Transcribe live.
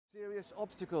Serious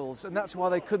obstacles, and that's why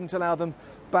they couldn't allow them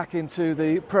back into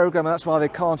the programme, and that's why they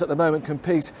can't at the moment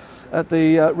compete at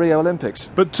the Rio Olympics.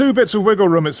 But two bits of wiggle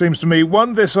room, it seems to me.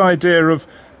 One, this idea of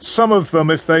some of them,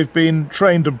 if they've been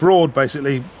trained abroad,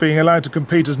 basically being allowed to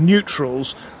compete as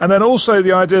neutrals, and then also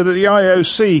the idea that the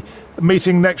IOC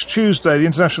meeting next Tuesday, the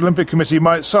International Olympic Committee,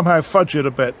 might somehow fudge it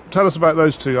a bit. Tell us about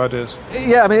those two ideas.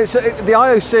 Yeah, I mean, the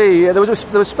IOC,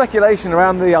 there was speculation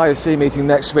around the IOC meeting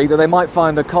next week that they might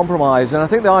find a compromise, and I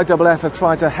think the IAAF have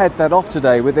tried to head that off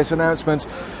today with this announcement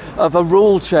of a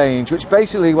rule change, which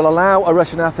basically will allow a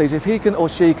Russian athlete, if he can or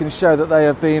she can show that they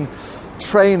have been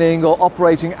training or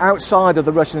operating outside of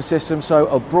the Russian system, so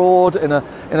abroad in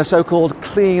a so-called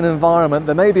clean environment,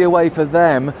 there may be a way for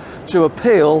them to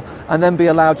appeal and then be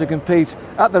allowed to compete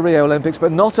at the Rio Olympics,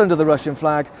 but not under the Russian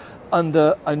flag,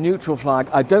 under a neutral flag.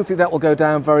 I don't think that will go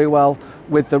down very well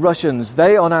with the Russians.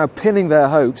 They are now pinning their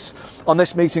hopes on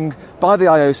this meeting by the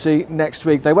IOC next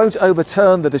week. They won't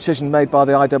overturn the decision made by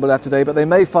the IAAF today, but they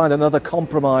may find another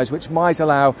compromise which might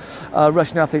allow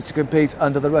Russian athletes to compete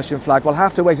under the Russian flag. We'll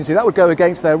have to wait and see. That would go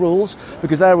against their rules,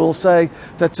 because their rules say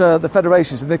that the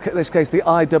federations, in this case the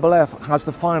IAAF, has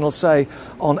the final say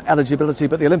on eligibility.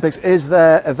 But the Olympics is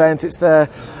their event. It's their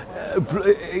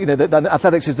the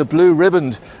athletics is the blue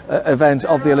ribboned event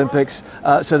of the Olympics,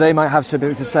 so they might have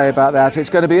something to say about that. It's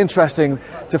going to be interesting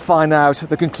to find out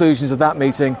the conclusions of that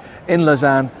meeting in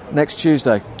Lausanne next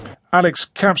Tuesday. Alex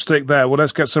Capstick there. Well,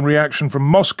 let's get some reaction from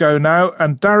Moscow now.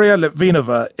 And Daria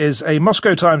Litvinova is a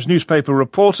Moscow Times newspaper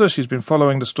reporter. She's been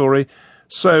following the story.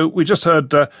 So we just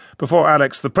heard before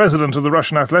Alex, the president of the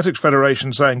Russian Athletics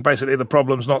Federation, saying basically the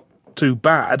problem's not too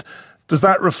bad. Does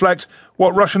that reflect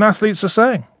what Russian athletes are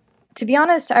saying? To be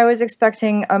honest, I was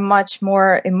expecting a much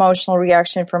more emotional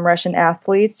reaction from Russian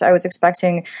athletes. I was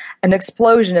expecting an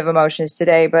explosion of emotions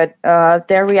today, but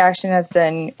their reaction has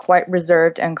been quite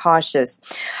reserved and cautious.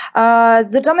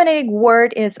 The dominating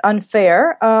word is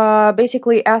unfair.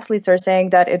 Basically, athletes are saying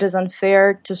that it is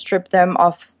unfair to strip them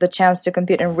of the chance to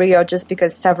compete in Rio just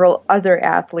because several other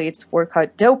athletes were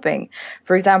caught doping.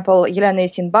 For example, Yelena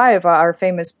Isinbayeva, our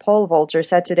famous pole vaulter,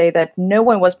 said today that no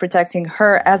one was protecting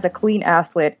her as a clean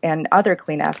athlete and other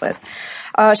clean athletes.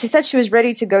 She said she was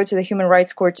ready to go to the Human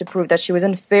Rights Court to prove that she was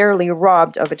unfairly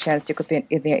robbed of a chance to compete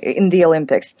in the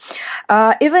Olympics.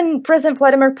 Even President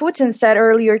Vladimir Putin said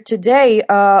earlier today,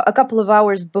 a couple of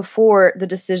hours before the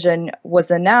decision was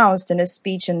announced in a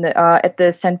speech at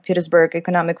the St. Petersburg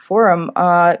Economic Forum,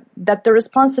 that the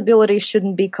responsibility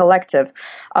shouldn't be collective.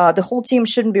 The whole team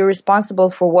shouldn't be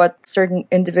responsible for what certain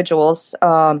individuals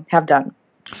have done.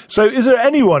 So is there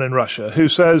anyone in Russia who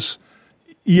says,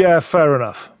 yeah, fair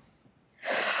enough?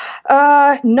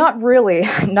 Not really.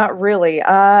 Not really.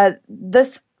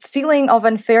 This feeling of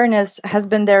unfairness has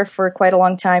been there for quite a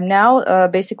long time now,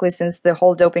 basically since the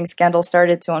whole doping scandal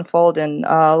started to unfold in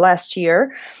last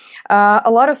year. A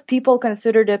lot of people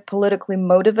considered it politically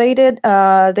motivated.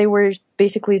 They were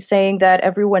basically saying that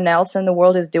everyone else in the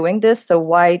world is doing this, so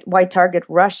why target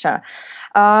Russia?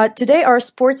 Today, our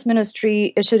sports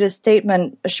ministry issued a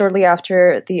statement shortly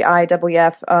after the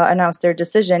IAAF announced their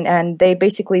decision, and they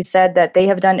basically said that they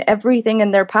have done everything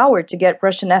in their power to get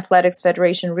Russian Athletics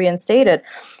Federation reinstated.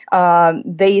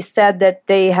 They said that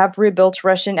they have rebuilt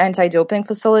Russian anti-doping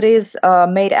facilities,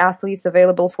 made athletes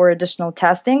available for additional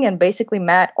testing, and basically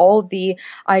met all the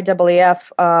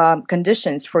IAAF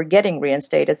conditions for getting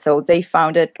reinstated. So they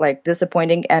found it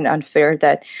disappointing and unfair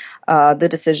that the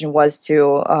decision was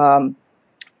to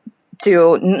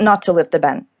not to lift the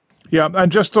ban. Yeah,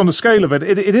 and just on the scale of it,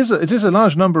 it is a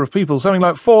large number of people. Something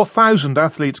like 4,000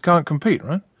 athletes can't compete,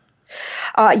 right?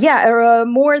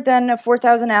 More than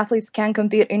 4,000 athletes can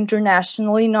compete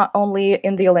internationally, not only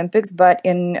in the Olympics, but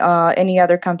in any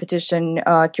other competition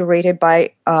curated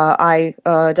by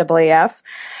IAAF.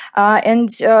 And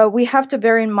we have to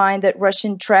bear in mind that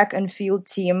Russian track and field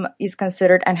team is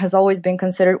considered and has always been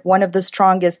considered one of the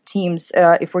strongest teams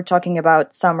if we're talking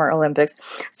about Summer Olympics.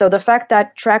 So the fact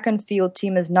that track and field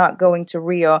team is not going to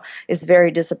Rio is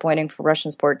very disappointing for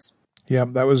Russian sports. Yeah,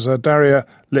 that was Daria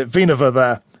Litvinova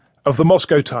there of the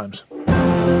Moscow Times.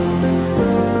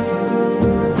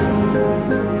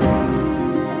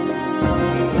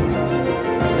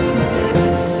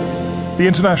 The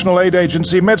international aid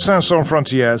agency Médecins Sans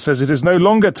Frontières says it is no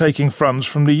longer taking funds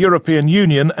from the European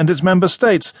Union and its member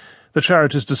states. The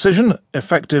charity's decision,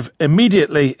 effective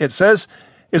immediately, it says,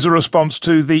 is a response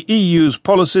to the EU's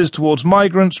policies towards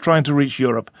migrants trying to reach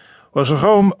Europe. Well,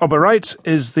 Jérôme Obereit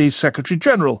is the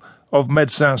Secretary-General of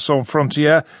Médecins Sans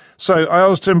Frontières, so I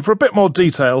asked him for a bit more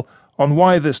detail on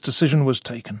why this decision was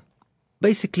taken.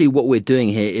 Basically, what we're doing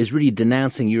here is really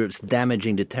denouncing Europe's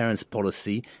damaging deterrence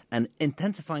policy and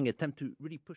intensifying attempt to really push